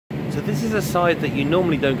So this is a side that you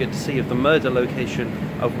normally don't get to see of the murder location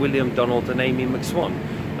of William Donald and Amy McSwan.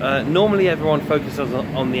 Normally everyone focuses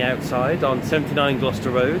on the outside, on 79 Gloucester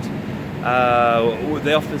Road.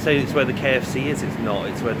 They often say it's where the KFC is. It's not,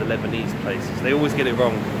 it's where the Lebanese place is. They always get it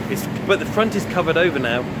wrong. But the front is covered over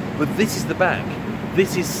now, but this is the back.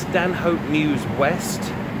 This is Stanhope Mews West.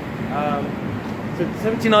 So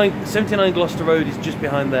 79 Gloucester Road is just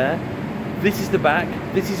behind there. This is the back.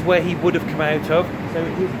 This is where he would have come out of. So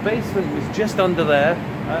his basement was just under there.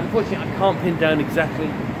 Unfortunately, I can't pin down exactly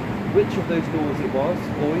which of those doors it was,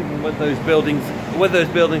 or even whether those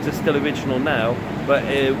buildings are still original now. But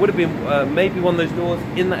it would have been maybe one of those doors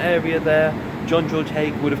in that area there. John George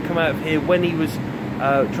Haigh would have come out of here when he was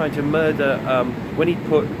trying to murder, when he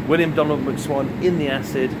put William Donald McSwan in the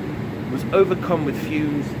acid, was overcome with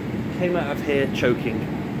fumes, came out of here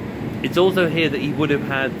choking. It's also here that he would have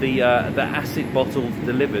had the acid bottles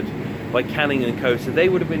delivered by Canning and Co. So they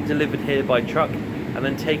would have been delivered here by truck and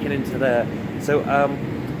then taken into there. So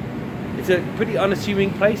it's a pretty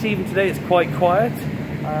unassuming place. Even today it's quite quiet.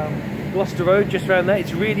 Gloucester Road just around there.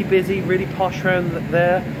 It's really busy, really posh around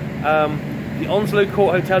there. The Onslow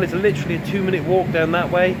Court Hotel is literally a 2-minute walk down that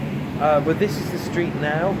way. But this is the street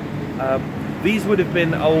now. These would have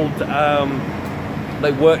been old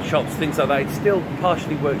like workshops, things like that. It's still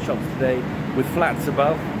partially workshops today with flats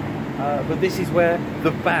above. But this is where the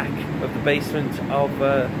back of the basement of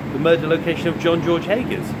the murder location of John George Haigh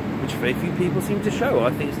is, which very few people seem to show. I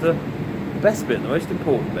think it's the best bit, the most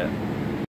important bit.